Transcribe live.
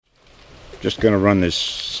Just going to run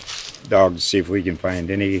this dog to see if we can find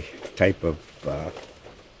any type of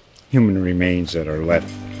human remains that are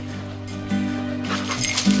left.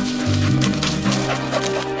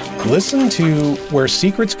 Listen to Where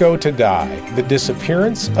Secrets Go to Die, The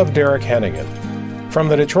Disappearance of Derek Hennigan. From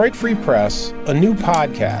the Detroit Free Press, a new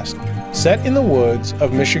podcast set in the woods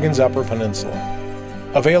of Michigan's Upper Peninsula.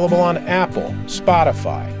 Available on Apple,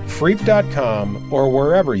 Spotify, Freep.com, or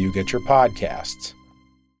wherever you get your podcasts.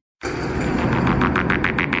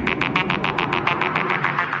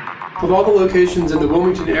 Of all the locations in the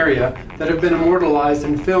Wilmington area that have been immortalized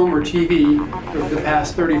in film or TV over the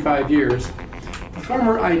past 35 years, the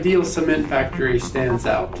former Ideal Cement Factory stands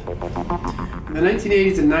out. In the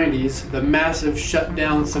 1980s and 90s, the massive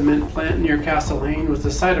shut-down cement plant near Castle Hayne was the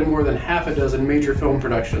site of more than half a dozen major film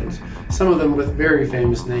productions, some of them with very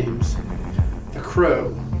famous names. The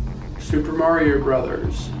Crow, Super Mario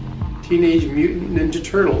Brothers, Teenage Mutant Ninja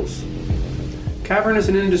Turtles. Cavernous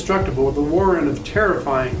and indestructible, the warren of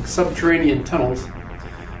terrifying subterranean tunnels,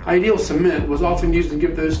 Ideal Cement was often used to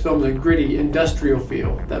give those films a gritty, industrial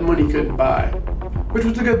feel that money couldn't buy, which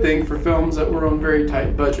was a good thing for films that were on very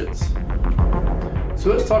tight budgets. So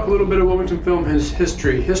let's talk a little bit of Wilmington film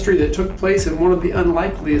history that took place in one of the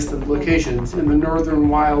unlikeliest of locations in the northern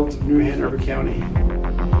wilds of New Hanover County.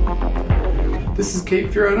 This is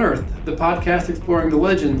Cape Fear Unearthed, the podcast exploring the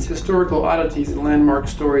legends, historical oddities, and landmark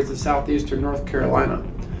stories of southeastern North Carolina.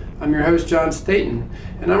 I'm your host, John Staton,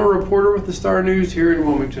 and I'm a reporter with the Star News here in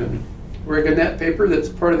Wilmington. We're a Gannett paper that's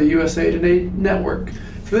part of the USA Today network.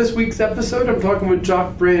 For this week's episode, I'm talking with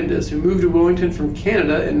Jock Brandis, who moved to Wilmington from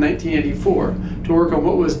Canada in 1984 to work on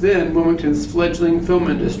what was then Wilmington's fledgling film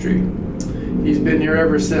industry. He's been here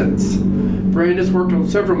ever since. Brandis worked on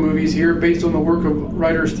several movies here based on the work of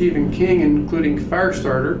writer Stephen King, including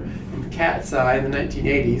Firestarter and Cat's Eye in the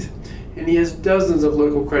 1980s, and he has dozens of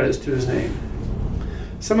local credits to his name.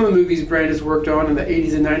 Some of the movies Brandis worked on in the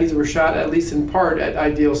 80s and 90s were shot at least in part at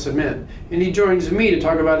Ideal Cement, and he joins me to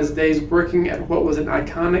talk about his days working at what was an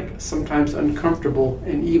iconic, sometimes uncomfortable,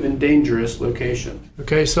 and even dangerous location.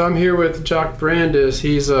 Okay, so I'm here with Jock Brandis.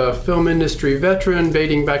 He's a film industry veteran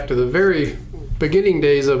dating back to the very beginning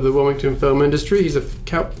days of the Wilmington film industry. He's a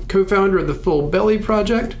co-founder of the Full Belly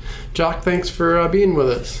Project. Jock, thanks for being with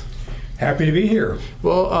us. Happy to be here.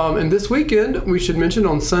 Well, and this weekend, we should mention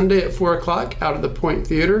on Sunday at 4 o'clock out at the Point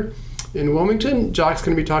Theater in Wilmington, Jock's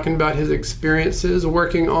going to be talking about his experiences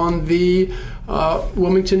working on the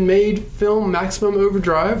Wilmington-made film Maximum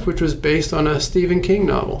Overdrive, which was based on a Stephen King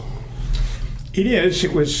novel. It is.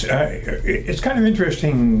 It was. It's kind of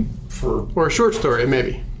interesting for... Or a short story,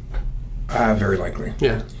 maybe. Very likely.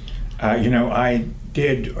 Yeah. I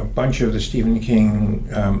did a bunch of the Stephen King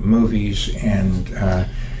movies, and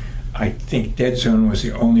I think Dead Zone was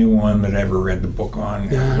the only one that I ever read the book on.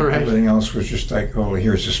 Right. Everything else was just like, oh,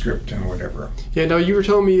 here's the script and whatever. Yeah, no, you were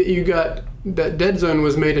telling me that Dead Zone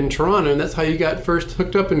was made in Toronto, and that's how you got first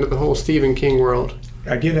hooked up into the whole Stephen King world.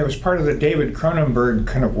 I did. I was part of the David Cronenberg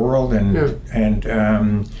kind of world, and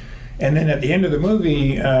then at the end of the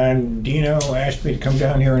movie, Dino asked me to come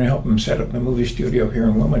down here and help him set up the movie studio here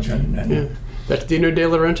in Wilmington. And that's Dino De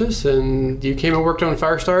Laurentiis, and you came and worked on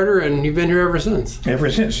Firestarter, and you've been here ever sins. Ever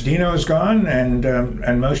since. Dino's gone,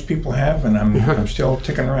 and most people have, and I'm still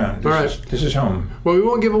ticking around. This is home. Well, we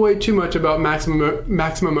won't give away too much about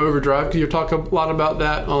Maximum Overdrive, because you'll talk a lot about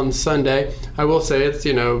that on Sunday. I will say it's,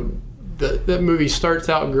 that movie starts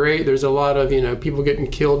out great. There's a lot of, people getting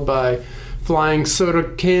killed by flying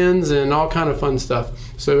soda cans and all kind of fun stuff.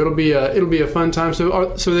 So it'll be a fun time.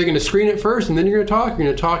 So they're going to screen it first, and then you're going to talk. You're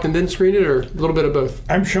going to talk and then screen it, or a little bit of both.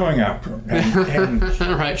 I'm showing up, and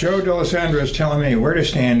right. Joe D'Alessandro is telling me where to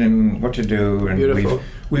stand and what to do. And beautiful.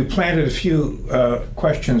 We've planted a few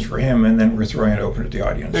questions for him, and then we're throwing it open to the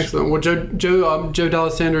audience. Excellent. Well, Joe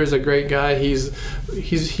D'Alessandro is a great guy. He's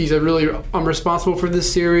I'm responsible for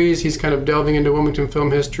this series. He's kind of delving into Wilmington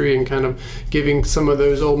film history and kind of giving some of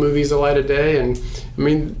those old movies a light of day. And I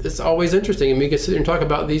mean, it's always interesting, and we can sit here and talk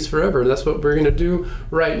about these forever. That's what we're going to do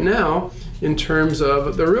right now. In terms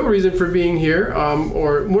of the real reason for being here,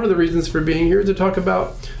 or one of the reasons for being here, is to talk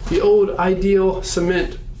about the old Ideal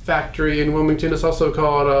Cement Factory in Wilmington. It's also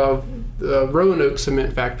called the Roanoke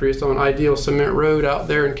Cement Factory. It's on Ideal Cement Road out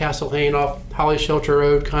there in Castle Hayne off Holly Shelter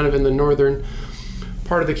Road, kind of in the northern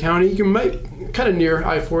part of the county. You can make kind of near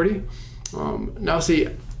I-40. Now see,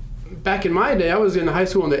 back in my day, I was in high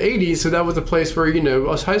school in the 80s, so that was a place where,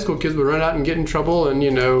 us high school kids would run out and get in trouble and,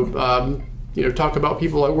 talk about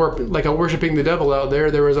people like worshiping the devil out there.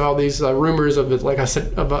 There was all these rumors of it,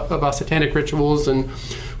 about satanic rituals, and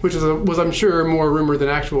which was I'm sure more rumor than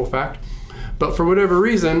actual fact. But for whatever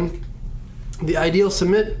reason, the Ideal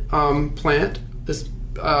Cement plant is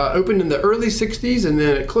opened in the early 60s, and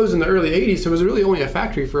then it closed in the early 80s, so it was really only a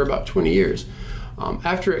factory for about 20 years.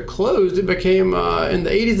 After it closed, it became, in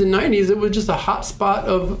the 80s and 90s, it was just a hot spot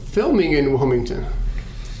of filming in Wilmington.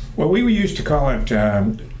 Well, we used to call it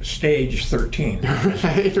Stage 13.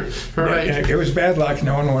 Right. It was bad luck.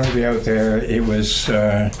 No one wanted to be out there. It was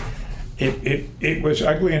it was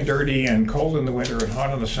ugly and dirty and cold in the winter and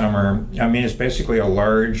hot in the summer. I mean, it's basically a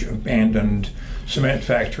large abandoned cement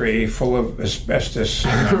factory full of asbestos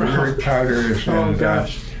and weird powders. Oh,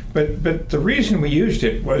 gosh. But the reason we used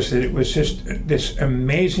it was that it was just this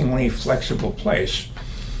amazingly flexible place.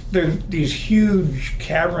 There are these huge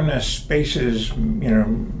cavernous spaces,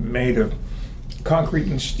 made of concrete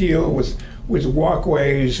and steel with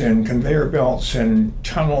walkways and conveyor belts and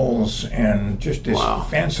tunnels and just this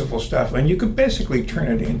fanciful stuff. And you could basically turn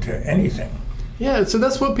it into anything. Yeah, so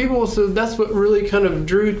that's what really kind of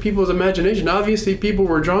drew people's imagination. Obviously, people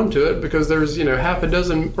were drawn to it because there's, half a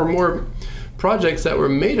dozen or more projects that were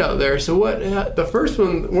made out there. So the first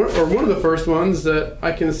one, or one of the first ones that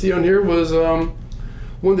I can see on here was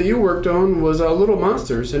one that you worked on was Little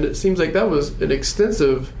Monsters, and it seems like that was an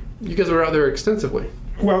extensive. You guys were out there extensively.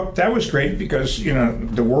 Well, that was great because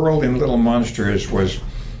the world in Little Monsters was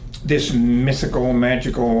this mythical,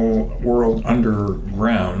 magical world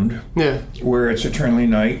underground, where it's eternal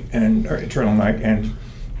night,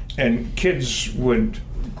 and kids would.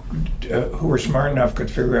 Who were smart enough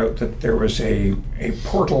could figure out that there was a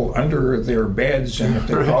portal under their beds, and if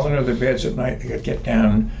they crawled under their beds at night, they could get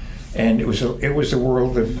down. And it was a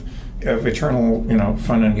world of eternal,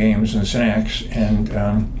 fun and games and snacks. And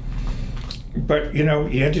but you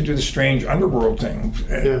had to do the strange underworld thing.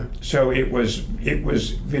 Yeah. So it was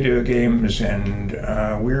video games and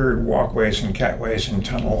weird walkways and catways and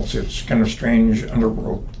tunnels. It's kind of strange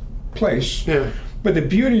underworld place. Yeah. But the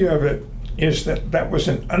beauty of it is that was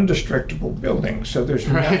an indestructible building, so there's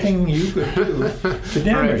nothing you could do to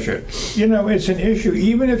damage it. It's an issue,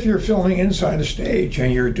 even if you're filming inside a stage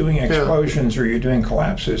and you're doing explosions or you're doing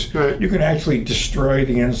collapses, you can actually destroy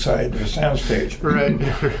the inside of a soundstage.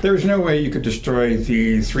 Right. There's no way you could destroy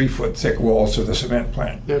the 3-foot thick walls of the cement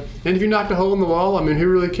plant. Yeah. And if you knocked a hole in the wall, I mean, who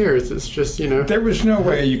really cares? It's just, There was no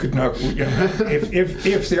way you could knock.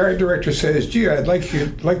 If the art director says, "Gee, I'd like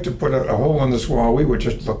to put a hole in this wall," we would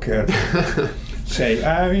just look at it. Say,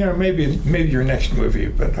 maybe your next movie,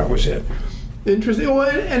 but that was it. Interesting. Well,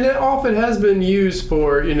 and it often has been used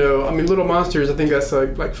for, Little Monsters. I think that's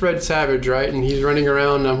like Fred Savage, right? And he's running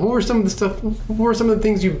around. What were some of the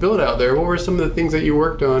things you built out there? What were some of the things that you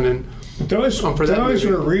worked on? And those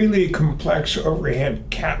were really complex overhead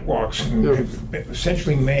catwalks, and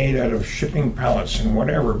essentially made out of shipping pallets and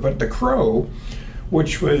whatever. But The Crow,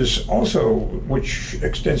 which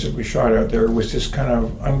extensively shot out there, was this kind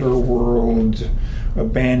of underworld,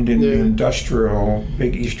 abandoned industrial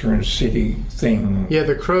big eastern city thing. Yeah,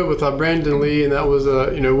 The Crow with Brandon Lee, and that was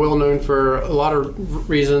well known for a lot of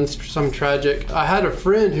reasons, some tragic. I had a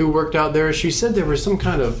friend who worked out there. She said there was some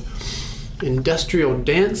kind of industrial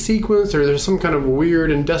dance sequence, or there's some kind of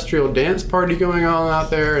weird industrial dance party going on out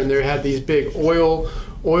there, and they had these big oil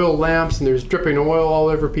lamps, and there's dripping oil all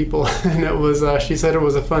over people, and it was. She said it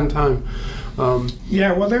was a fun time. Well,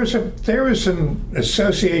 there was an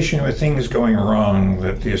association with things going wrong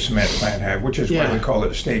that the cement plant had, which is why we call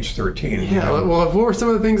it Stage 13. Yeah. Well, what were some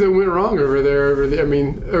of the things that went wrong over there over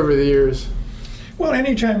the years? Well,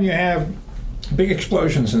 anytime you have big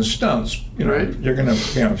explosions and stunts, you're gonna,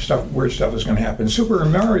 weird stuff is gonna happen. Super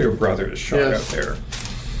Mario Brothers shot out there,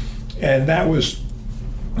 and that was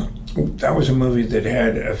a movie that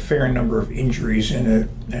had a fair number of injuries in it,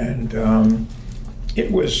 and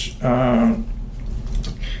it was.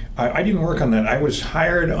 I didn't work on that. I was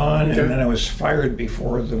hired on, and then I was fired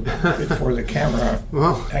before the camera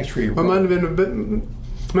actually. Well, might have been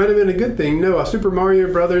a good thing. No, Super Mario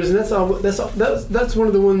Brothers, and that's one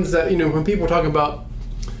of the ones that when people talk about.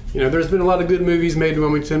 There's been a lot of good movies made in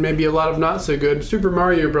Wilmington, maybe a lot of not so good. Super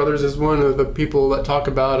Mario Brothers is one of the people that talk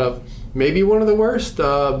about of maybe one of the worst.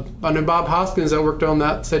 I know Bob Hoskins that worked on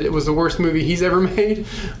that said it was the worst movie he's ever made.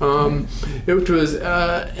 Which was,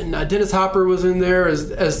 and Dennis Hopper was in there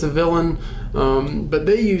as the villain. But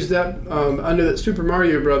they used that. I know that Super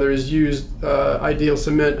Mario Brothers used Ideal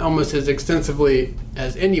Cement almost as extensively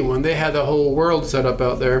as anyone. They had the whole world set up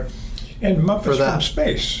out there. And Muppets from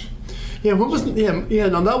Space. Yeah, what was? Yeah.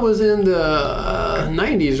 No, that was in the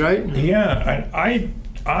 90s, right? Yeah,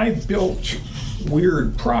 I built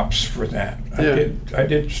weird props for that. I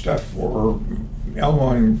did stuff for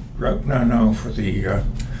Elmo and for the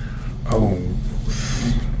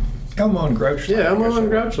Elmo and Grouchland. Yeah, Elmo and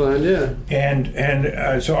Grouchland, yeah.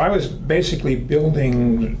 And so I was basically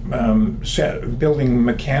building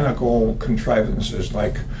mechanical contrivances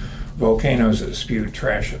like volcanoes that spewed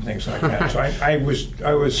trash and things like that. So I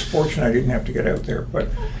was fortunate I didn't have to get out there. But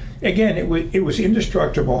again, it was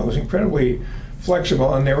indestructible. It was incredibly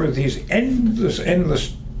flexible, and there were these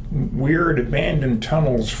endless weird abandoned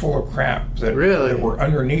tunnels full of crap that were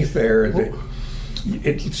underneath there. That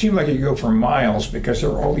it seemed like you could go for miles because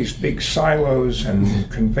there were all these big silos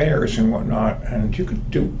and conveyors and whatnot, and you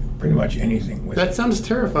could do pretty much anything with it. That sounds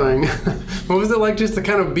terrifying. What was it like just to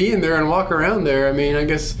kind of be in there and walk around there? I mean, I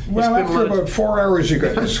guess... Well, after about 4 hours, you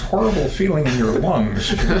got this horrible feeling in your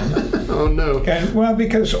lungs. You know? Oh, no. And, well,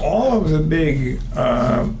 because all of the big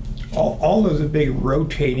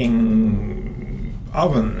rotating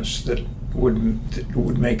ovens that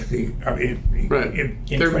would make the...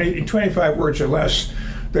 in 25 words or less,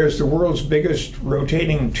 there's the world's biggest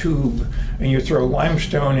rotating tube, and you throw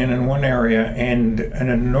limestone in one area, and an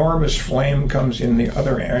enormous flame comes in the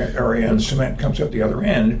other area, and cement comes out the other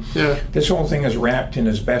end. Yeah. This whole thing is wrapped in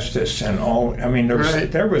asbestos and all. I mean,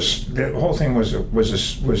 the whole thing was a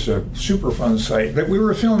super fun site that we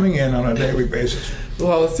were filming in on a daily basis.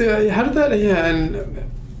 Well, let's see, how did that? Yeah, and.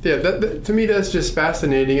 Yeah, that to me that's just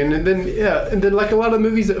fascinating, and then like a lot of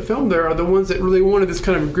movies that filmed there are the ones that really wanted this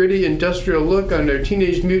kind of gritty industrial look. On their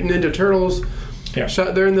Teenage Mutant Ninja Turtles,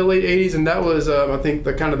 shot there in the late '80s, and that was I think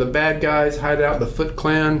the kind of the bad guys hide out, the Foot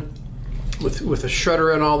Clan, with the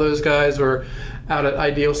Shredder and all those guys were out at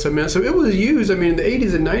Ideal Cement. So it was used. I mean, in the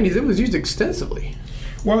 '80s and '90s, it was used extensively.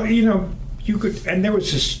 Well, you could, and there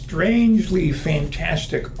was a strangely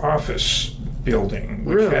fantastic office building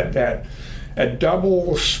which had a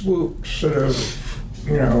double swoop sort of,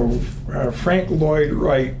 Frank Lloyd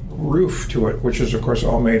Wright roof to it, which is of course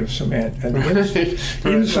all made of cement. And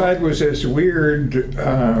inside was this weird,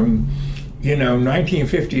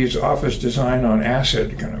 1950s office design on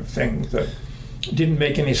acid kind of thing that didn't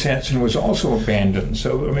make any sense and was also abandoned.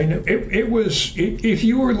 So, I mean, it was, if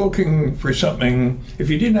you were looking for something, if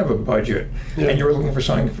you didn't have a budget and you were looking for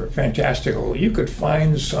something fantastical, you could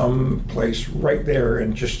find some place right there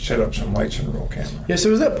and just set up some lights and roll camera. Yeah, so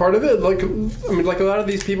was that part of it? Like, I mean, like a lot of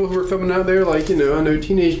these people who were filming out there, like, I know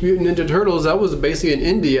Teenage Mutant Ninja Turtles, that was basically an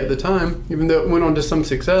indie at the time, even though it went on to some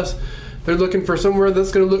success. They're looking for somewhere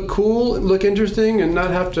that's going to look cool, look interesting, and not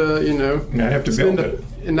have to, not have to build it.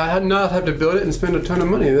 And not have to build it and spend a ton of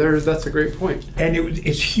money. That's a great point. And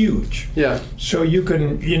it's huge. Yeah. So you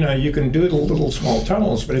can do the little small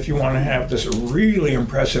tunnels, but if you want to have this really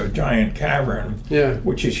impressive giant cavern,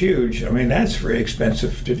 which is huge, I mean, that's very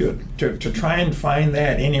expensive to do. To try and find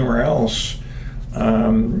that anywhere else,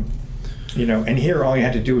 and here all you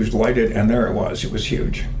had to do was light it, and there it was. It was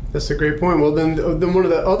huge. That's a great point. Well, then one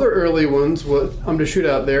of the other early ones, to shoot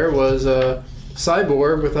out there, was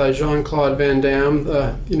Cyborg with Jean-Claude Van Damme,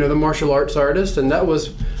 the martial arts artist, and that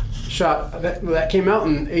was shot. That came out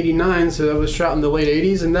in '89, so that was shot in the late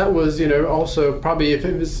 '80s, and that was also probably if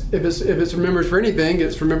it's remembered for anything,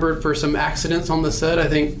 it's remembered for some accidents on the set. I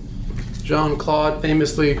think Jean-Claude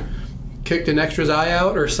famously kicked an extra's eye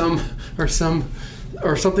out, or something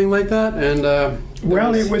like that, and.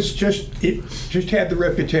 It just had the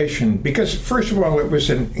reputation because, first of all, it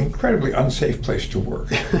was an incredibly unsafe place to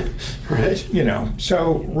work. Right.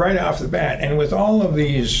 So right off the bat, and with all of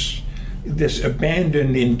this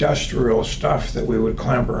abandoned industrial stuff that we would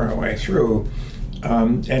clamber our way through,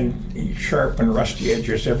 and sharp and rusty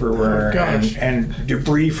edges everywhere, and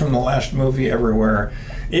debris from the last movie everywhere,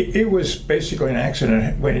 it was basically an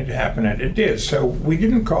accident when it happened, and it did. So we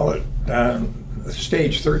didn't call it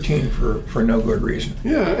Stage 13 for no good reason.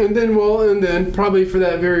 Yeah, and then probably for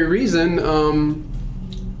that very reason,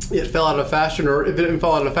 it fell out of fashion. Or if it didn't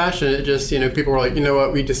fall out of fashion, it just people were like,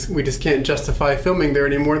 what, we just can't justify filming there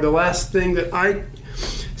anymore. The last thing that I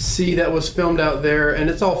see that was filmed out there, and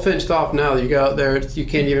it's all fenced off now. You go out there, you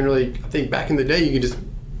can't even really. I think back in the day, you could just.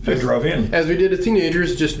 I drove in. As we did as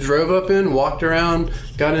teenagers, just drove up in, walked around,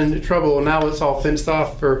 got into trouble, and now it's all fenced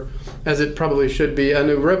off as it probably should be. I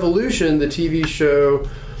know Revolution, the TV show,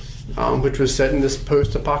 which was set in this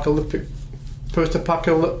post-apocalyptic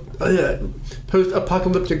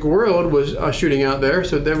world, was shooting out there.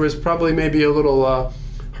 So there was probably maybe a little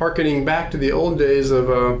hearkening back to the old days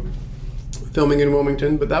of filming in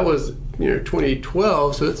Wilmington. But that was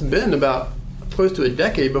 2012, so it's been about close to a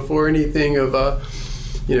decade before anything of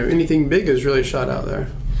anything big is really shot out there.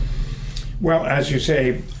 Well, as you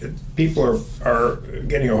say, people are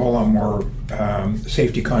getting a whole lot more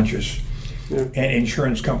safety conscious, and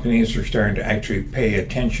insurance companies are starting to actually pay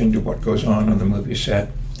attention to what goes on the movie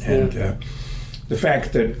set, and the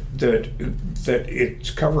fact that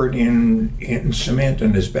it's covered in cement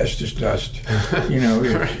and asbestos dust,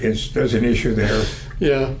 there's an issue there.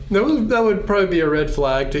 Yeah, that would probably be a red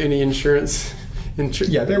flag to any insurance.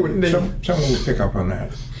 Yeah, someone would pick up on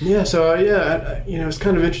that. Yeah, so it's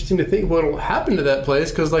kind of interesting to think what will happen to that place,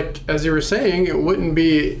 because like as you were saying, it wouldn't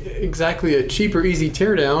be exactly a cheap or easy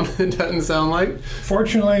teardown. It doesn't sound like.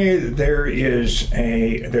 Fortunately, there's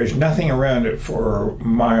nothing around it for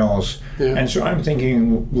miles, and so I'm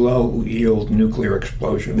thinking low yield nuclear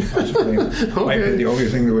explosion possibly might be the only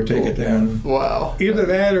thing that would take it down. Wow. Either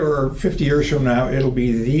that, or 50 years from now, it'll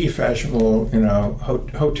be the fashionable,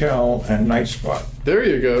 hotel and night spot. There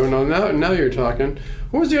you go. Now you're talking.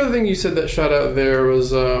 What was the other thing you said that shot out there?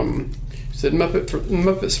 Was you said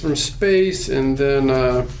Muppets from Space, and then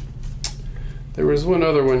there was one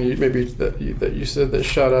other one that you said that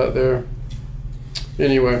shot out there.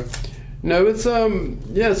 Anyway, no, it's so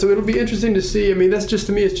it'll be interesting to see. I mean, that's just,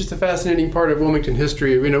 to me, it's just a fascinating part of Wilmington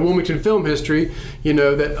history. Wilmington film history.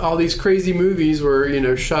 That all these crazy movies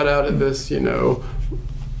were shot out at this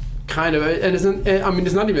kind of, and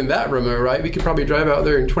it's not even that remote, right? We could probably drive out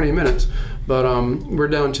there in 20 minutes, but we're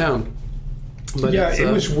downtown. But yeah, it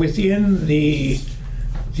was within the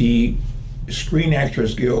Screen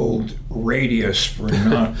Actors Guild radius for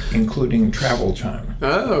not including travel time.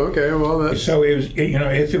 Oh, okay. Well, so it was,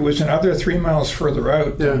 if it was another 3 miles further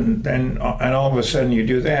out, then and all of a sudden you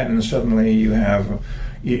do that, and suddenly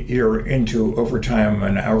you're into overtime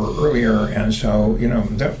an hour earlier, and so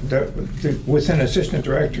with an assistant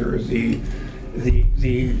director, the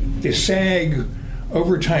SAG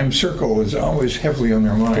overtime circle is always heavily on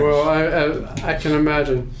their minds. Well, I can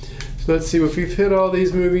imagine. So let's see, if we've hit all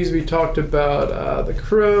these movies, we talked about The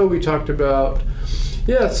Crow, we talked about...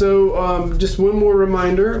 Yeah, so just one more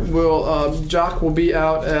reminder, Jock will be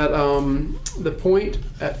out at The Point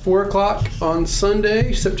at 4 o'clock on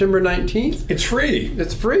Sunday, September 19th. It's free.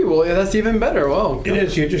 It's free. Well, yeah, that's even better. Well, it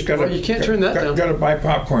is. You just got to... Well, you can't turn that down. Got to buy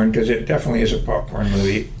popcorn, because it definitely is a popcorn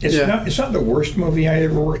movie. It's not the worst movie I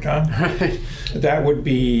ever worked on. Right. That would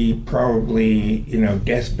be probably,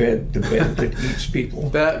 Deathbed, the bed that eats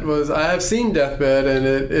people. I have seen Deathbed, and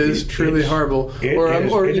it is truly horrible. It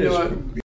is.